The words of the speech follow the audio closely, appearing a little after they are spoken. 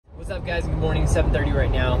What's up, guys? Good morning. 7:30 right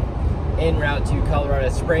now. En route to Colorado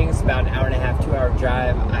Springs, about an hour and a half, 2 hour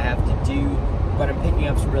drive I have to do, but I'm picking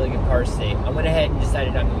up some really good parts today. I went ahead and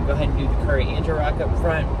decided I'm going to go ahead and do the Currie anti-rock up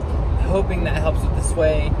front, hoping that helps with the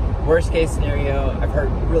sway. Worst case scenario, I've heard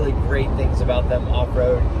really great things about them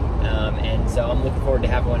off-road, and so I'm looking forward to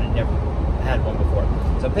having one. I've never had one before.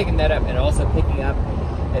 So I'm picking that up, and also picking up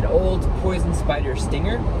an old Poison Spyder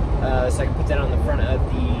Stinger, so I can put that on the front of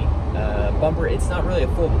the bumper. It's not really a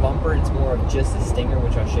full bumper, it's more of just a stinger,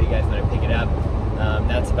 which I'll show you guys when I pick it up.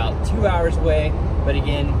 That's about 2 hours away, but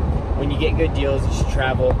again, when you get good deals, you should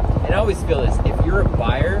travel. And I always feel this, if you're a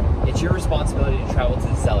buyer, it's your responsibility to travel to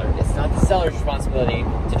the seller. It's not the seller's responsibility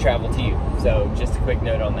to travel to you. So just a quick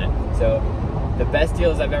note on that. So the best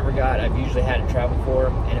deals I've ever got, I've usually had to travel for,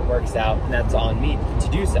 and it works out, and that's on me to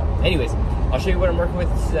do so. Anyways, I'll show you what I'm working with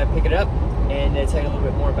as I pick it up, and tell you a little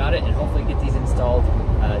bit more about it, and hopefully get these installed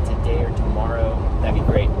today or tomorrow. That'd be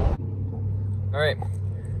great. All right,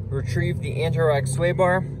 retrieved the anti-rock sway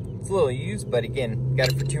bar. It's a little used, but again,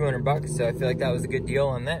 got it for 200 bucks, so I feel like that was a good deal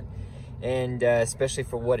on that, and especially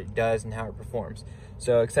for what it does and how it performs.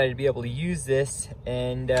 So excited to be able to use this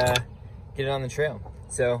and get it on the trail.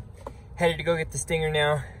 So headed to go get the Stinger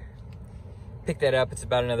now, pick that up. It's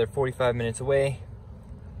about another 45 minutes away.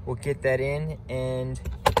 We'll get that in and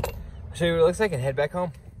I'll show you what it looks like and head back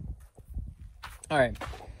home. All right,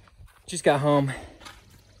 just got home.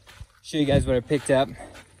 Show you guys what I picked up.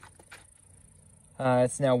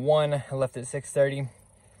 It's now 1, I left at 6:30.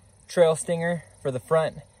 Trail Stinger for the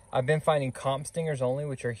front. I've been finding comp Stingers only,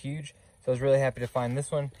 which are huge. So I was really happy to find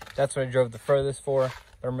this one. That's what I drove the furthest for,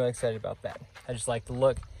 but I'm really excited about that. I just like the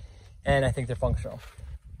look, and I think they're functional.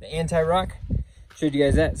 The anti-rock, showed you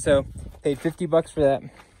guys that. So paid 50 bucks for that,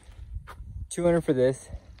 200 for this,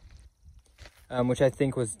 which I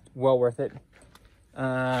think was well worth it.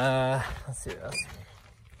 Let's see what else.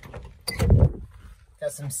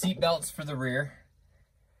 Got some seat belts for the rear.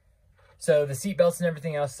 So the seat belts and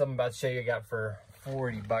everything else I'm about to show you I got for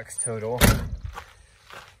 40 bucks total.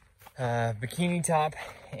 Bikini top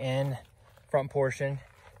and front portion.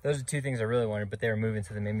 Those are two things I really wanted, but they were moving,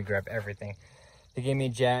 so they made me grab everything. They gave me a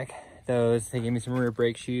jack, those. They gave me some rear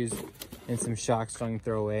brake shoes and some shocks so I can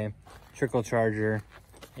throw away. Trickle charger,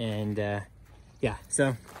 and yeah.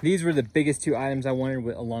 So these were the biggest two items I wanted,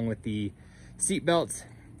 along with the seat belts.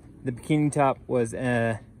 The bikini top was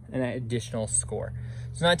an additional score.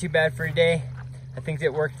 So not too bad for today. I think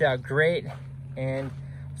it worked out great, and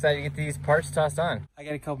I'm excited to get these parts tossed on. I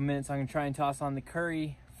got a couple minutes, so I'm gonna try and toss on the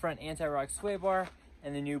Currie front anti-rock sway bar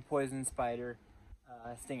and the new Poison Spyder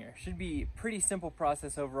Stinger. Should be a pretty simple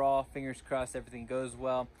process overall. Fingers crossed everything goes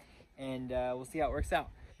well, and we'll see how it works out.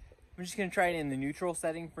 I'm just gonna try it in the neutral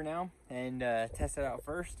setting for now and test it out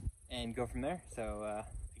first and go from there. So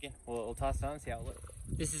again, we'll toss it on and see how it looks.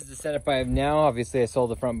 This is the setup I have now. Obviously I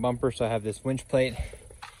sold the front bumper, so I have this winch plate,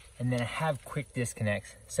 and then I have quick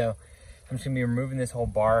disconnects. So I'm just gonna be removing this whole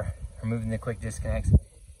bar, removing the quick disconnects,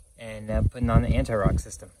 and putting on the anti-rock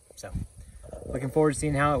system. So looking forward to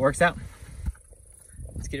seeing how it works out.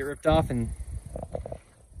 Let's get it ripped off and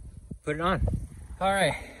put it on. All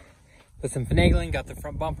right, put some finagling, got the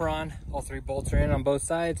front bumper on. All three bolts are in on both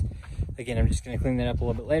sides. Again, I'm just gonna clean that up a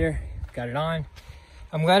little bit later. Got it on.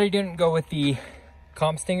 I'm glad I didn't go with the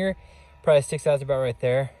comp Stinger. Probably sticks out about right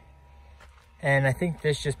there. And I think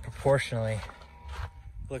this just proportionally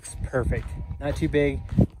looks perfect. Not too big,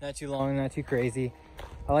 not too long, not too crazy.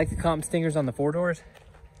 I like the comp Stingers on the 4 doors,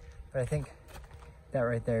 but I think that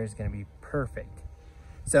right there is gonna be perfect.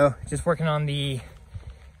 So just working on the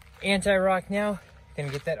anti-rock now. Gonna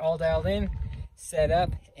get that all dialed in, set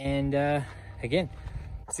up, and again,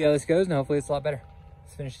 see how this goes, and hopefully it's a lot better.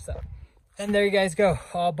 Let's finish this up. And there you guys go,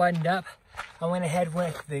 all buttoned up. I went ahead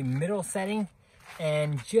with the middle setting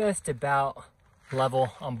and just about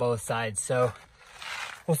level on both sides. So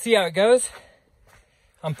we'll see how it goes.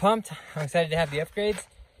 I'm pumped. I'm excited to have the upgrades,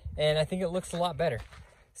 and I think it looks a lot better.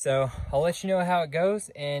 So I'll let you know how it goes.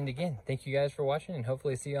 And again, thank you guys for watching, and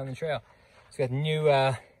hopefully see you on the trail. It's got the new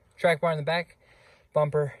track bar in the back,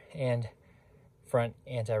 bumper, and front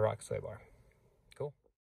anti-rock sway bar.